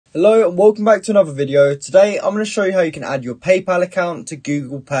Hello and welcome back to another video. Today I'm going to show you how you can add your PayPal account to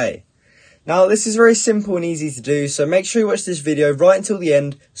Google Pay. Now this is very simple and easy to do, so make sure you watch this video right until the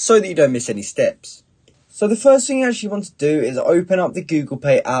end so that you don't miss any steps. So the first thing you actually want to do is open up the Google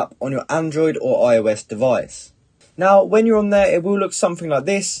Pay app on your Android or iOS device. Now when you're on there it will look something like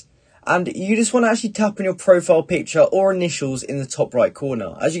this, and you just want to actually tap on your profile picture or initials in the top right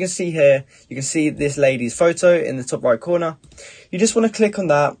corner. As you can see here, you can see this lady's photo in the top right corner. You just want to click on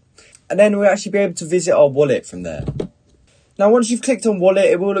that, and then we'll actually be able to visit our wallet from there. Now once you've clicked on wallet,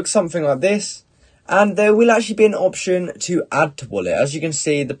 it will look something like this, and there will actually be an option to add to wallet. As you can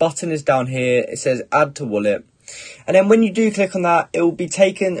see, the button is down here, it says add to wallet, and then when you do click on that, it will be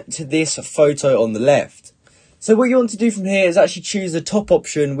taken to this photo on the left. So what you want to do from here is actually choose the top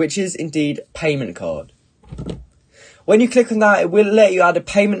option, which is indeed payment card. When you click on that, it will let you add a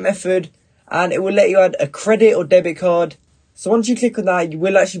payment method, and it will let you add a credit or debit card. So once you click on that, you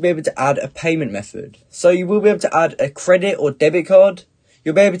will actually be able to add a payment method. So you will be able to add a credit or debit card.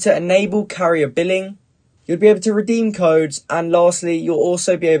 You'll be able to enable carrier billing. You'll be able to redeem codes. And lastly, you'll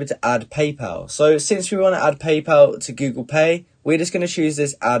also be able to add PayPal. So since we want to add PayPal to Google Pay, we're just going to choose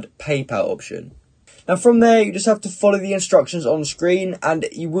this add PayPal option. Now from there, you just have to follow the instructions on screen and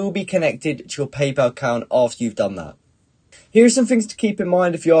you will be connected to your PayPal account after you've done that. Here are some things to keep in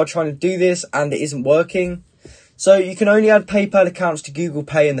mind if you are trying to do this and it isn't working. So you can only add PayPal accounts to Google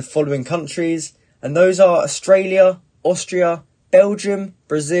Pay in the following countries, and those are Australia, Austria, Belgium,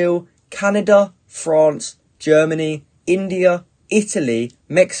 Brazil, Canada, France, Germany, India, Italy,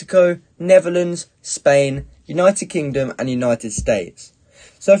 Mexico, Netherlands, Spain, United Kingdom and United States.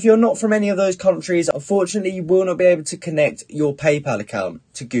 So if you're not from any of those countries, unfortunately you will not be able to connect your PayPal account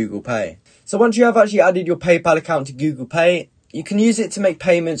to Google Pay. So once you have actually added your PayPal account to Google Pay, you can use it to make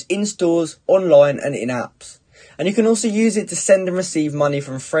payments in stores, online and in apps. And you can also use it to send and receive money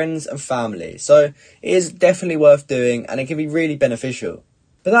from friends and family. So it is definitely worth doing and it can be really beneficial.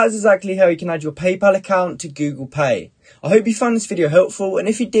 But that is exactly how you can add your PayPal account to Google Pay. I hope you found this video helpful, and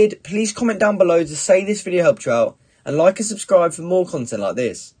if you did, please comment down below to say this video helped you out, and like and subscribe for more content like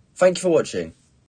this. Thank you for watching.